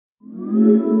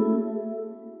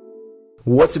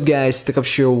What's up guys,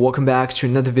 here, welcome back to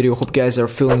another video. Hope you guys are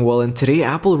feeling well, and today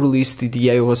Apple released the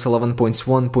iOS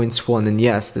 11.1.1 and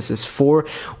yes, this is 4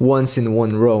 ones in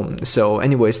one row. So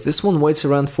anyways, this one weighs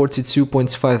around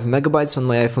 42.5 megabytes on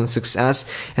my iPhone 6s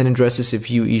and addresses a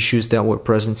few issues that were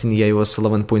present in the iOS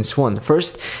 11.1.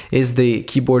 First is the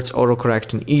keyboard's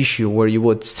autocorrecting issue, where you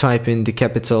would type in the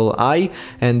capital I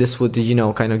and this would,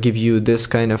 kind of give you this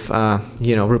kind of,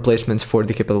 replacement for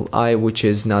the capital I, which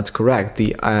is not correct.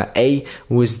 The A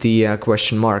with the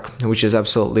question mark, which is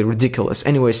absolutely ridiculous.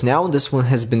 Anyways, now this one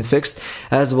has been fixed,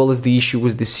 as well as the issue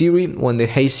with the Siri, when the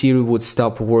Hey Siri would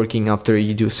stop working after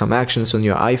you do some actions on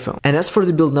your iPhone. And as for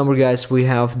the build number, guys, we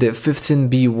have the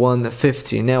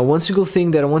 15B150. Now, one single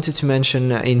thing that I wanted to mention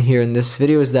in here in this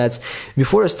video is that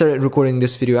before I started recording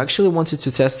this video, I actually wanted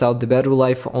to test out the battery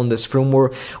life on this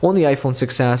firmware on the iPhone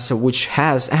 6s, which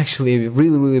has actually a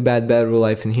really bad battery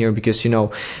life in here, because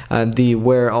the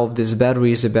wear of this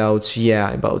battery is about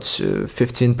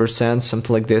 15%,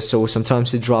 something like this. So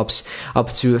sometimes it drops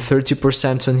up to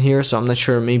 30% on here, so I'm not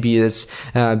sure, maybe it's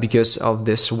because of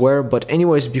this wear. But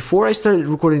anyways, before I started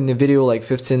recording the video like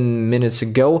 15 minutes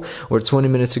ago or 20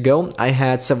 minutes ago, I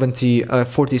had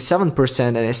 47%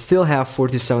 and I still have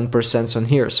 47% on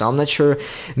here. So I'm not sure,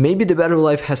 maybe the battery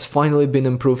life has finally been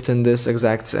improved in this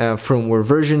exact firmware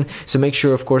version. So make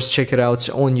sure, of course, check it out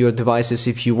on your devices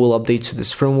if you will update to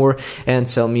this firmware, and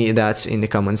tell me that in the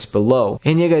comments below.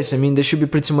 And yeah guys, I mean, this should be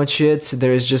pretty much it.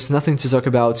 There is just nothing to talk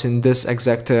about in this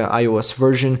exact iOS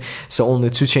version, so only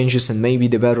 2 changes, and maybe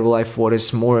the battery life, what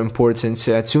is more important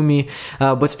to me.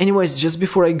 But anyways, just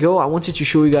before I go, I wanted to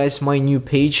show you guys my new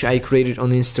page I created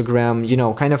on Instagram.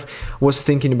 Kind of was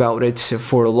thinking about it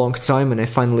for a long time and I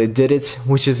finally did it,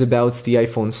 which is about the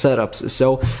iPhone setups.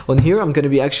 So on here I'm going to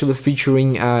be actually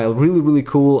featuring really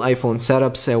cool iPhone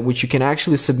setups, which you can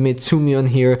actually submit to me on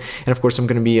here, and of course I'm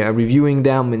going to be reviewing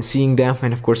them and seeing them,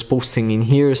 and of course posting in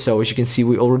here. So as you can see,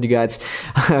 we already got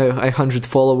 100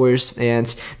 followers,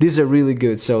 and these are really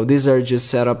good. So these are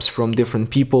just setups from different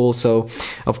people, so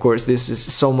of course this is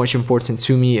so much important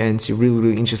to me and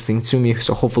really interesting to me,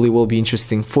 so hopefully will be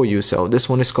interesting for you. So this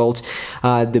one is called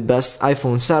the best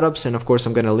iPhone setups, and of course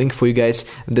I'm gonna link for you guys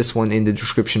this one in the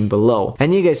description below.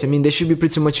 And yeah guys, I mean, that should be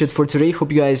pretty much it for today.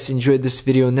 Hope you guys enjoyed this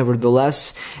video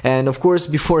nevertheless. And of course,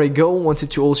 before I go,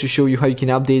 wanted to also show you how you can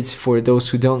update. For those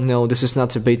who don't know, this is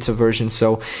not a beta version,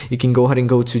 so you can go ahead and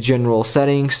go to general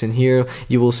settings, and here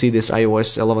you will see this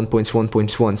iOS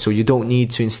 11.1.1. so you don't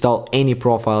need to install any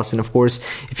profiles. And of course,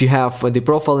 if you have the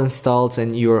profile installed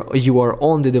and you are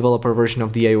on the developer version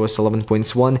of the iOS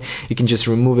 11.1, you can just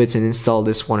remove it and install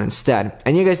this one instead.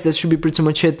 And yeah guys, that should be pretty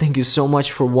much it. Thank you so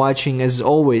much for watching. As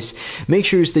always, make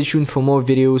sure you stay tuned for more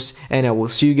videos, and I will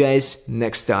see you guys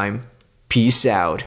next time. Peace out.